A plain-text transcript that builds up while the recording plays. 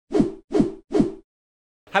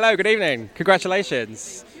Hello, good evening.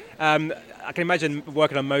 Congratulations. I can imagine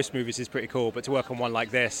working on most movies is pretty cool, but to work on one like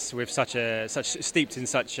this with such steeped in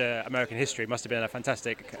such American history must have been a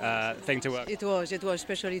fantastic thing to work. It was,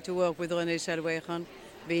 especially to work with Renée Zellweger,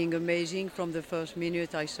 being amazing from the first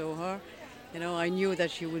minute I saw her. You know, I knew that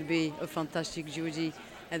she would be a fantastic Judy,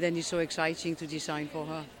 and then it's so exciting to design for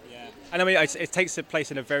her. And I mean, it takes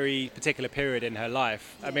place in a very particular period in her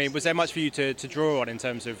life. I mean, was there much for you to draw on in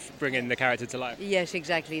terms of bringing the character to life? Yes,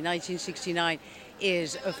 exactly. 1969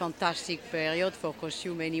 is a fantastic period for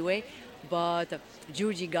costume anyway, but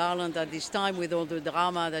Judy Garland at this time, with all the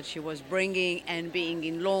drama that she was bringing and being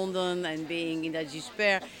in London and being in that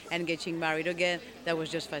despair and getting married again, that was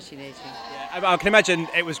just fascinating. Yeah, I can imagine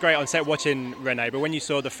it was great on set watching Renée, but when you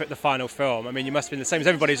saw the final film, I mean, you must have been the same as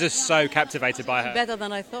everybody, just so captivated by her. Better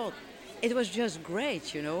than I thought. It was just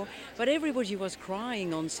great, you know. But everybody was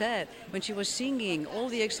crying on set when she was singing. All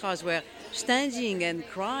the extras were standing and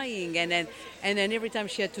crying, and then every time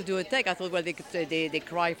she had to do a take, I thought, well, they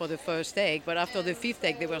cry for the first take, but after the fifth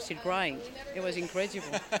take, they were still crying. It was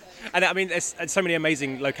incredible. And I mean, there's so many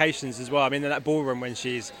amazing locations as well. I mean, in that ballroom when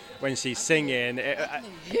she's singing in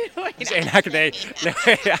Hackney,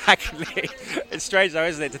 Hackney. It's strange though,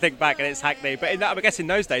 isn't it, to think back and it's Hackney. But I guess in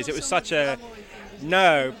those days, it was such a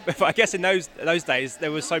No, but I guess in those days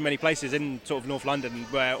there were so many places in sort of North London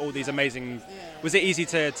where all these amazing. Was it easy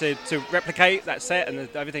to replicate that set and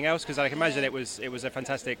everything else? Because I can imagine it was a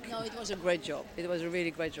fantastic. No, it was a great job. It was a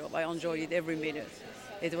really great job. I enjoyed it every minute.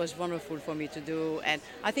 It was wonderful for me to do, and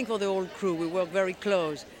I think for the whole crew we worked very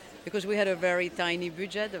close because we had a very tiny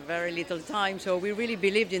budget, a very little time, so we really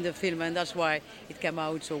believed in the film, and that's why it came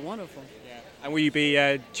out so wonderful. And will you be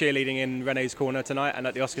cheerleading in Renée's corner tonight and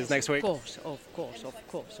at the Oscars next week? Of course.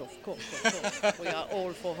 We are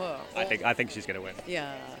all for her. I think she's going to win.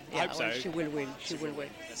 Yeah, I hope so. She will win.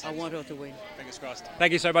 I want her to win. Fingers crossed.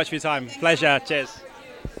 Thank you so much for your time. Pleasure. Cheers.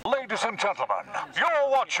 Ladies and gentlemen, you're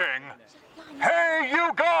watching Hey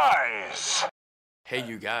You Guys! Hey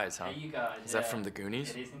You Guys, huh? Hey, you guys. Is that from the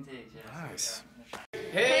Goonies? It is indeed, yeah. Nice.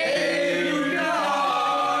 Hey,